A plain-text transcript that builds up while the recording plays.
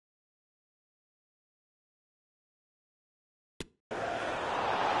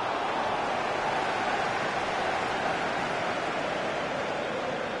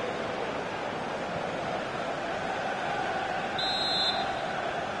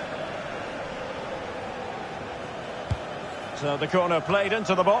So the corner played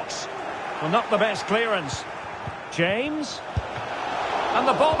into the box. Well, not the best clearance. James. And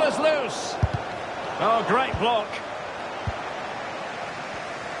the ball is loose. Oh, great block.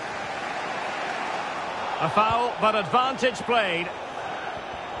 A foul, but advantage played.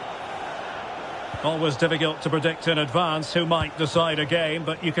 Always difficult to predict in advance who might decide a game,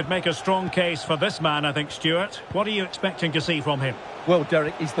 but you could make a strong case for this man, I think, Stuart. What are you expecting to see from him? Well,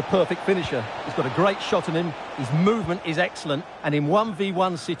 Derek, he's the perfect finisher. He's got a great shot in him, his movement is excellent, and in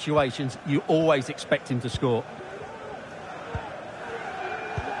 1v1 situations, you always expect him to score.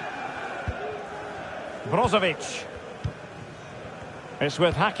 Brozovic. It's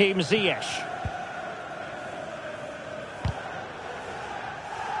with Hakim Ziyech.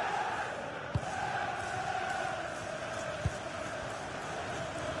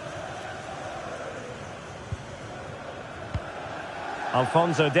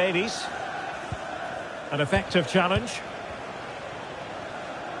 Alphonso Davies. An effective challenge.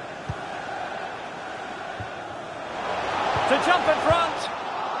 To jump in front.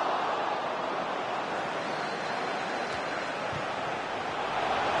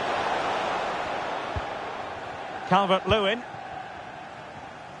 Calvert-Lewin.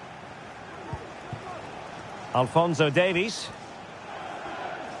 Alphonso Davies.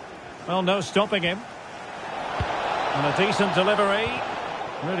 Well, no stopping him. And a decent delivery.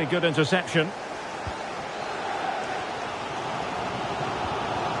 Really good interception.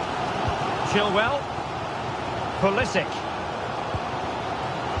 Chilwell. Pulisic.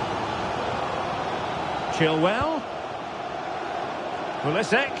 Chilwell.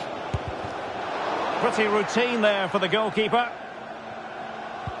 Pulisic. Pretty routine there for the goalkeeper.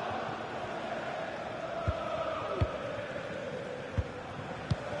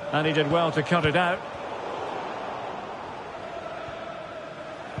 And he did well to cut it out.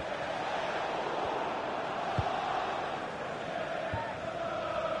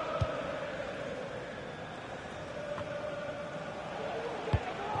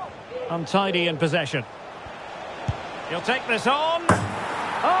 Untidy in possession. He'll take this on.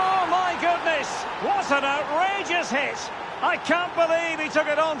 Oh, my goodness! What an outrageous hit! I can't believe he took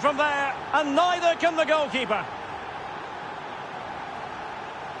it on from there, and neither can the goalkeeper.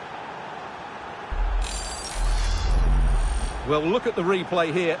 Well, look at the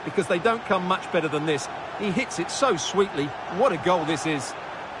replay here, because they don't come much better than this. He hits it so sweetly. What a goal this is.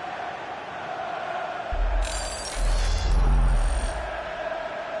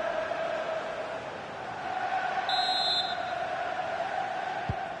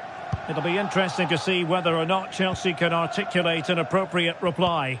 It'll be interesting to see whether or not Chelsea can articulate an appropriate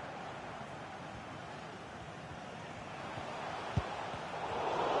reply.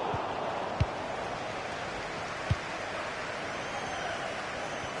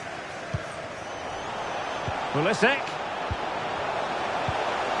 Pulisic.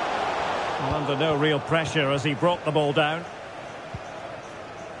 Well, under no real pressure as he brought the ball down.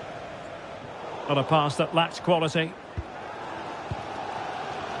 On a pass that lacked quality.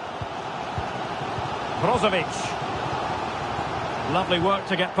 Brozovic. Lovely work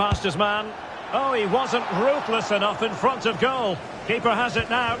to get past his man. Oh, he wasn't ruthless enough in front of goal. Keeper has it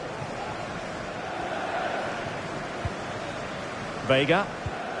now. Vega.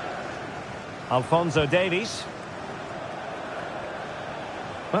 Alphonso Davies.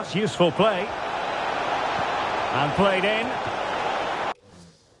 That's useful play. And played in.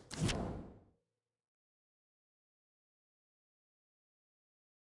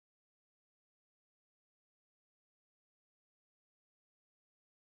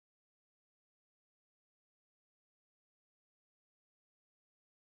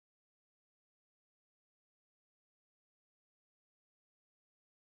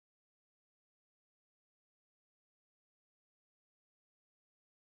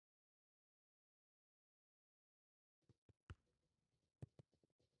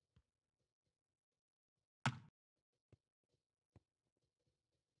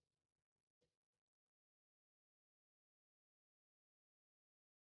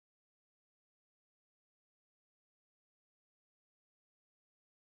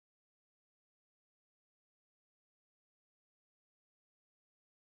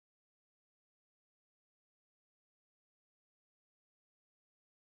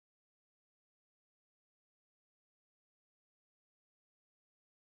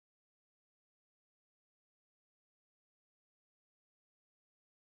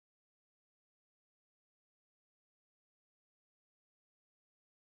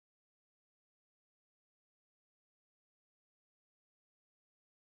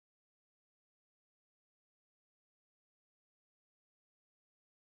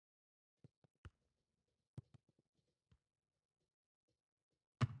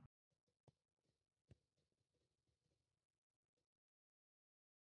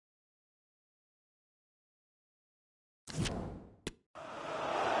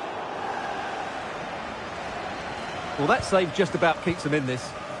 Well, that save just about keeps them in this,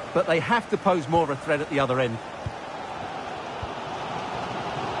 but they have to pose more of a threat at the other end.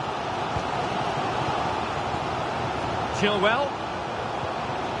 Chilwell.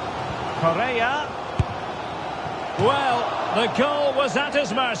 Correa. Well, the goal was at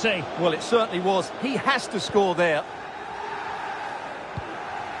his mercy. Well, it certainly was. He has to score there.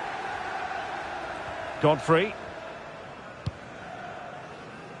 Godfrey.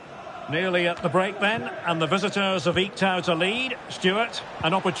 Nearly at the break then, and the visitors have eked out a lead. Stuart,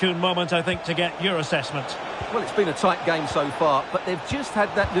 an opportune moment, I think, to get your assessment. Well, it's been a tight game so far, but they've just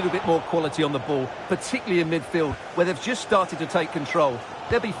had that little bit more quality on the ball, particularly in midfield, where they've just started to take control.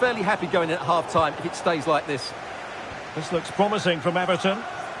 They'll be fairly happy going in at half-time if it stays like this. This looks promising from Everton.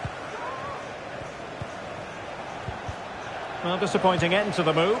 Well, disappointing end to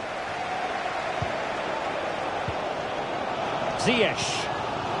the move. Ziyech.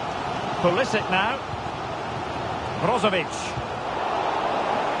 Pulisic now. Brozovic.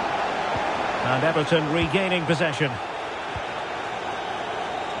 And Everton regaining possession.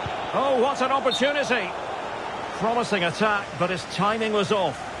 Oh, what an opportunity. Promising attack, but his timing was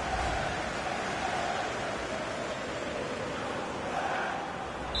off.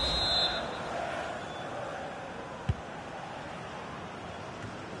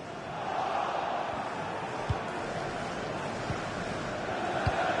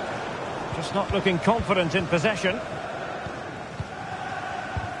 Just not looking confident in possession.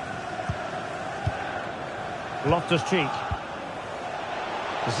 Loftus-Cheek.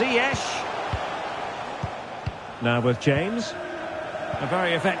 Ziyech. Now with James. A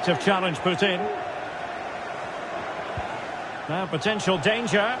very effective challenge put in. Now potential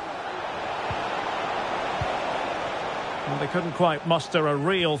danger. Well, they couldn't quite muster a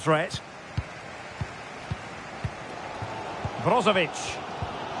real threat. Brozovic.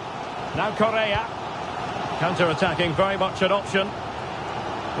 Now Correa. Counter-attacking, very much an option.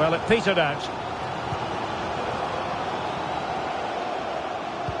 Well, it petered out.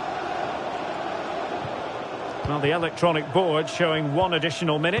 Well, the electronic board showing 1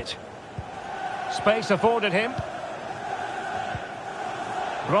 additional minute. Space afforded him.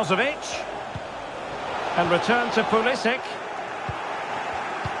 Brozovic. And return to Pulisic.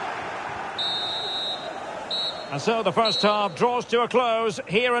 And so the first half draws to a close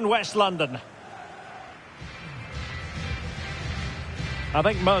here in West London. I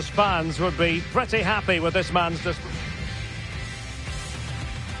think most fans would be pretty happy with this man's display.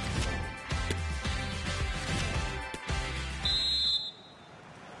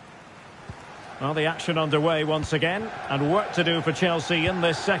 Well, the action underway once again, and work to do for Chelsea in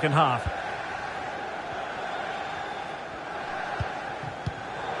this second half.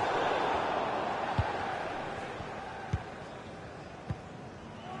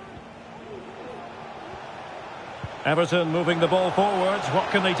 Everton moving the ball forwards. What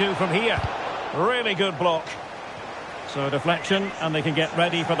can they do from here? Really good block. So deflection, and they can get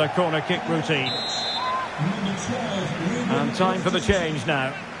ready for the corner kick routine. And time for the change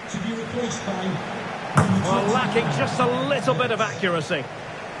now. Well, lacking just a little bit of accuracy.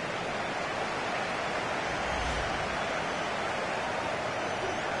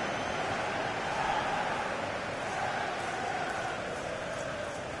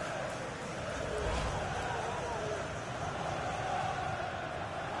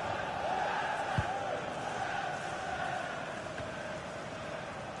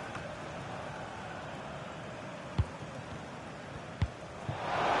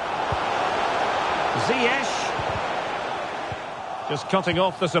 Ziyech. Just cutting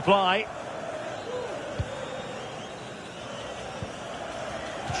off the supply.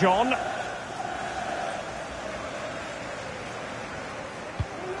 John.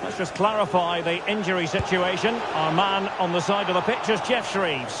 Let's just clarify the injury situation. Our man on the side of the pitch is Geoff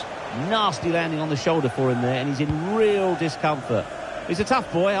Shreeves. Nasty landing on the shoulder for him there, and he's in real discomfort. He's a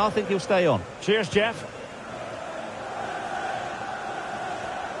tough boy. I think he'll stay on. Cheers, Geoff.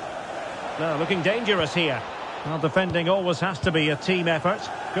 No, looking dangerous here. Well, defending always has to be a team effort.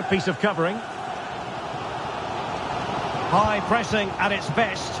 Good piece of covering. High pressing at its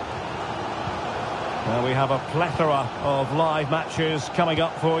best. Well, we have a plethora of live matches coming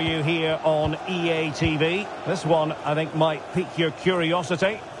up for you here on EA TV. This one, I think, might pique your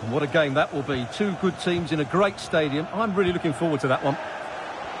curiosity. What a game that will be. Two good teams in a great stadium. I'm really looking forward to that one.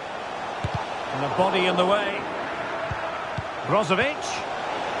 And a body in the way. Brozovic.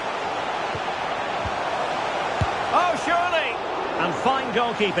 Oh, surely! And fine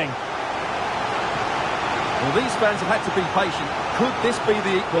goalkeeping. Well, these fans have had to be patient. Could this be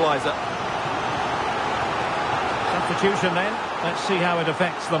the equaliser? Substitution then. Let's see how it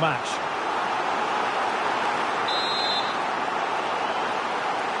affects the match.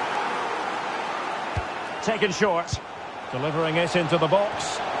 taken short. Delivering it into the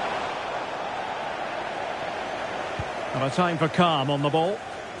box. And a time for calm on the ball.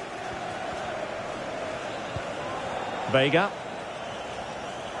 Vega.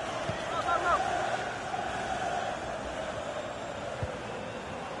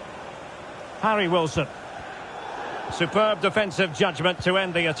 Harry Wilson. Superb defensive judgment to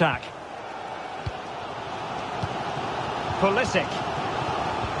end the attack. Pulisic.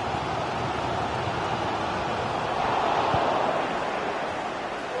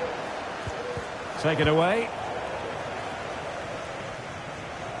 Take it away.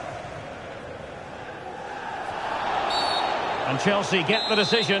 And Chelsea get the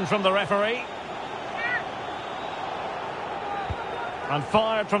decision from the referee. And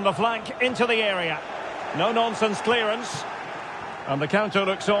fired from the flank into the area. No-nonsense clearance. And the counter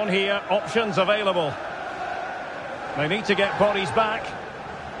looks on here. Options available. They need to get bodies back.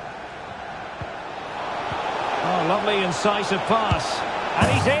 Oh, lovely incisive pass.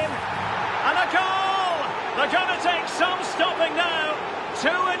 And he's in. And a goal! They're going to take some stopping now. 2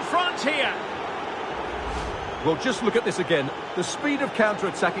 in front here. Well, just look at this again. The speed of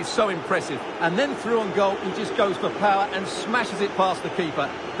counter-attack is so impressive. And then through on goal, he just goes for power and smashes it past the keeper.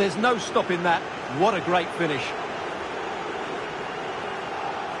 There's no stopping that. What a great finish.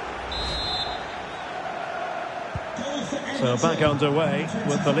 So back underway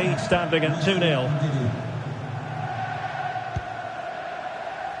with the lead standing at 2-0.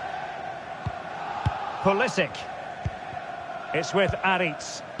 Pulisic. It's with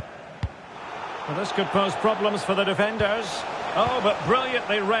Aritz. Well, this could pose problems for the defenders. Oh, but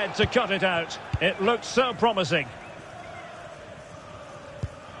brilliantly read to cut it out. It looked so promising.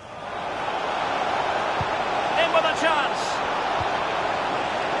 In with a chance.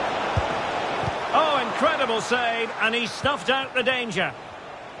 Oh, incredible save, and he snuffed out the danger.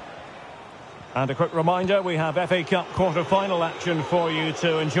 And a quick reminder, we have FA Cup quarter-final action for you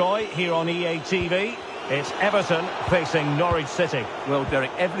to enjoy here on EA TV. It's Everton facing Norwich City. Well,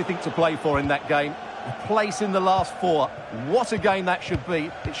 Derek, everything to play for in that game. A place in the last 4. What a game that should be.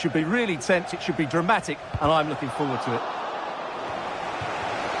 It should be really tense, it should be dramatic, and I'm looking forward to it.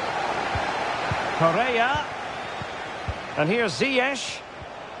 Correa. And here's Ziyech.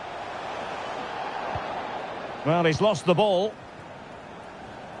 Well, he's lost the ball.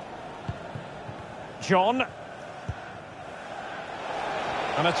 John.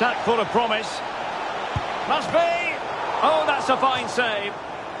 An attack full of promise. Must be! Oh, that's a fine save.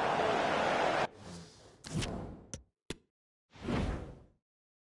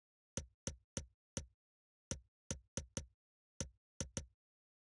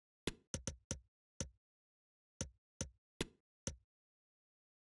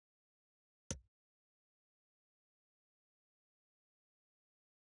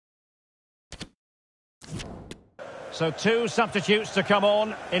 So 2 substitutes to come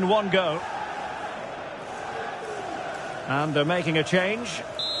on in one go. And they're making a change.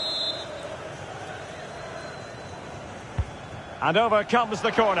 And over comes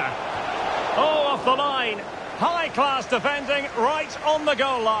the corner. Oh, off the line. High-class defending right on the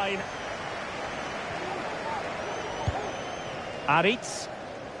goal line. Aritz.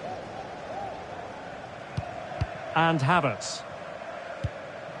 And Havertz.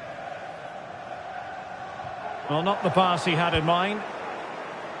 Well, not the pass he had in mind.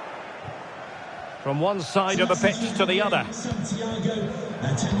 From one side of the pitch to the other.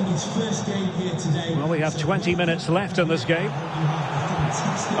 Well, we have 20 minutes left in this game.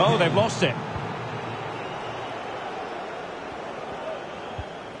 Oh, they've lost it.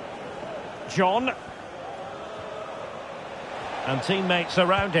 John. And teammates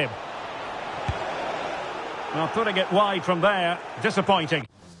around him. Well, putting it wide from there, disappointing.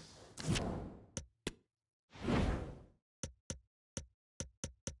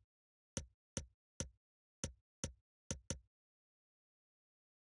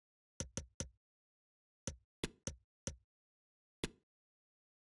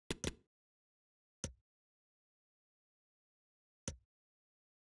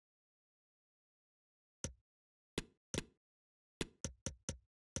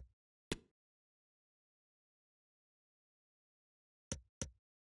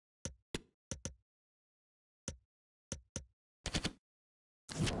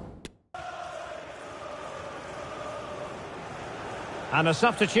 And a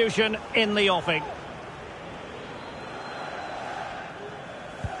substitution in the offing.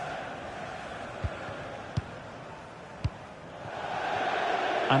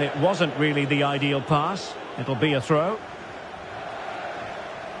 And it wasn't really the ideal pass. It'll be a throw.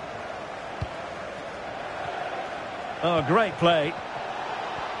 Oh, great play.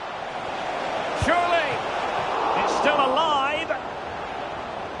 Surely,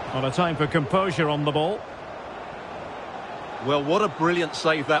 Well, a time for composure on the ball. Well, what a brilliant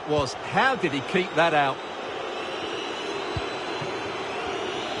save that was. How did he keep that out?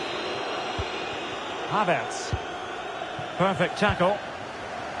 Havertz. Perfect tackle.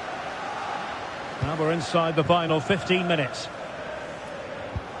 Now we're inside the final 15 minutes.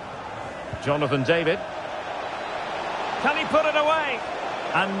 Jonathan David. Can he put it away?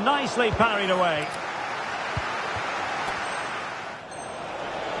 And nicely parried away.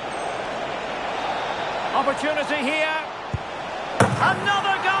 Opportunity here.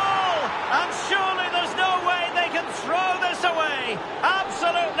 Another goal! And surely there's no way they can throw this away.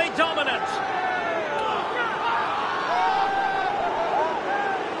 Absolutely dominant.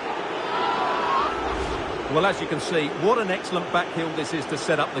 Well, as you can see, what an excellent back heel this is to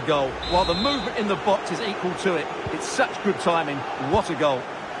set up the goal. While the movement in the box is equal to it. It's such good timing. What a goal.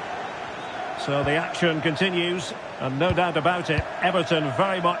 So the action continues, and no doubt about it, Everton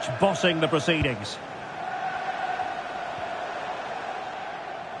very much bossing the proceedings.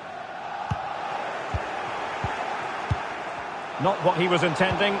 Not what he was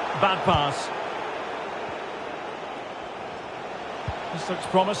intending. Bad pass. This looks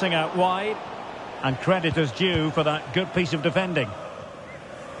promising out wide. And credit is due for that good piece of defending.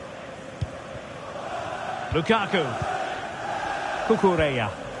 Lukaku.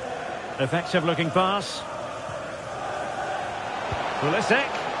 Cucurella. Effective looking pass. Pulisic.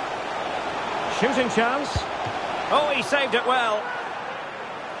 Shooting chance. Oh, he saved it well.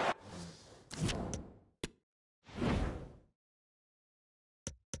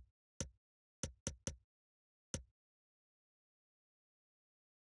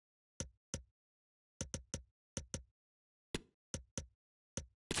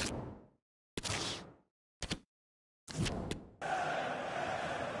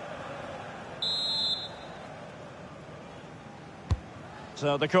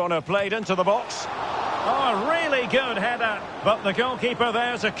 So the corner played into the box. Oh, a really good header, but the goalkeeper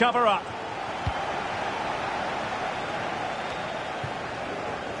there to cover up.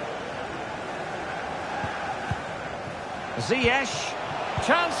 Ziyech.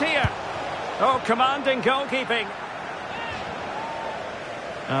 Chance here. Oh, commanding goalkeeping.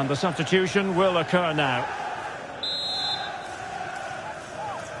 And the substitution will occur now.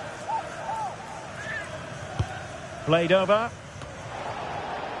 Played over.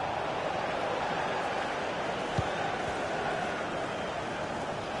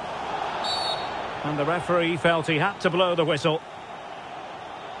 And the referee felt he had to blow the whistle.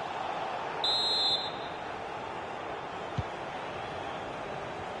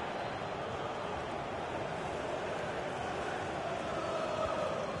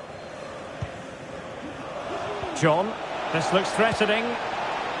 John, this looks threatening.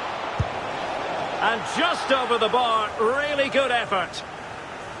 And just over the bar, really good effort.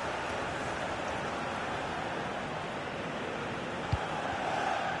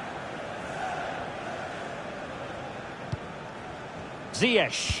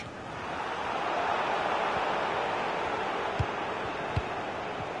 Ziyech.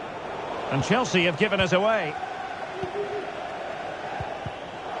 And Chelsea have given us away.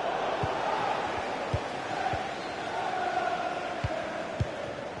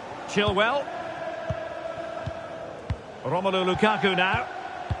 Chilwell. Romelu Lukaku now.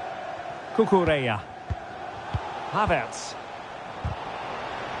 Cucurella. Havertz.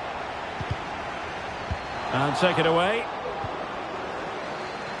 And take it away.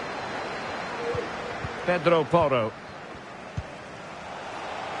 Pedro Porro.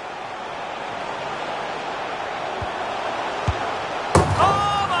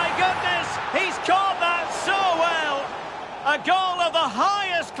 Oh my goodness! He's caught that so well! A goal of the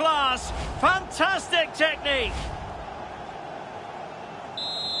highest class. Fantastic technique.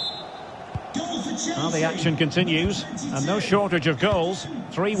 Well, the action continues, and no shortage of goals.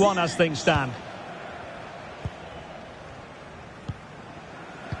 3-1 as things stand.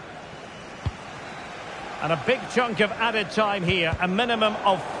 And a big chunk of added time here, a minimum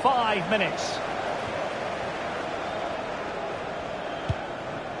of 5 minutes.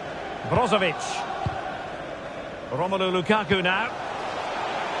 Brozovic. Romelu Lukaku now.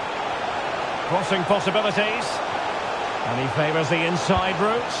 Crossing possibilities. And he favours the inside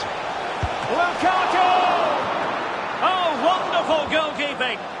route. Lukaku! Oh, wonderful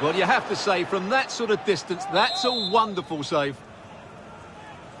goalkeeping. Well, you have to say, from that sort of distance, that's a wonderful save.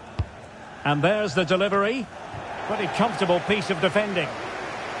 And there's the delivery. Pretty comfortable piece of defending.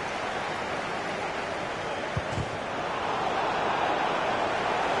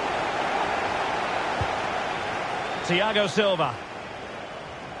 Thiago Silva.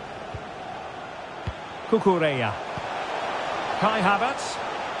 Cucurella. Kai Havertz.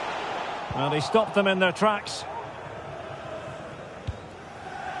 Well, he stopped them in their tracks.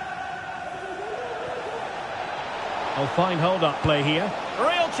 I'll find hold-up play here.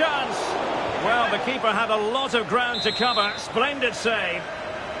 Real chance! Well, the keeper had a lot of ground to cover. Splendid save.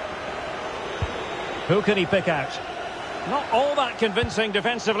 Who can he pick out? Not all that convincing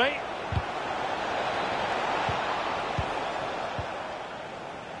defensively.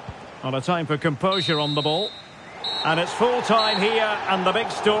 On a time for composure on the ball. And it's full time here, and the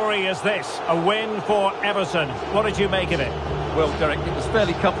big story is this: a win for Everton. What did you make of it? Well, Derek, it was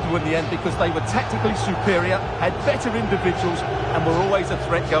fairly comfortable in the end because they were tactically superior, had better individuals, and were always a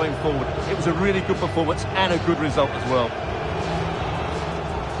threat going forward. It was a really good performance and a good result as well.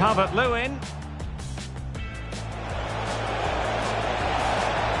 Calvert-Lewin.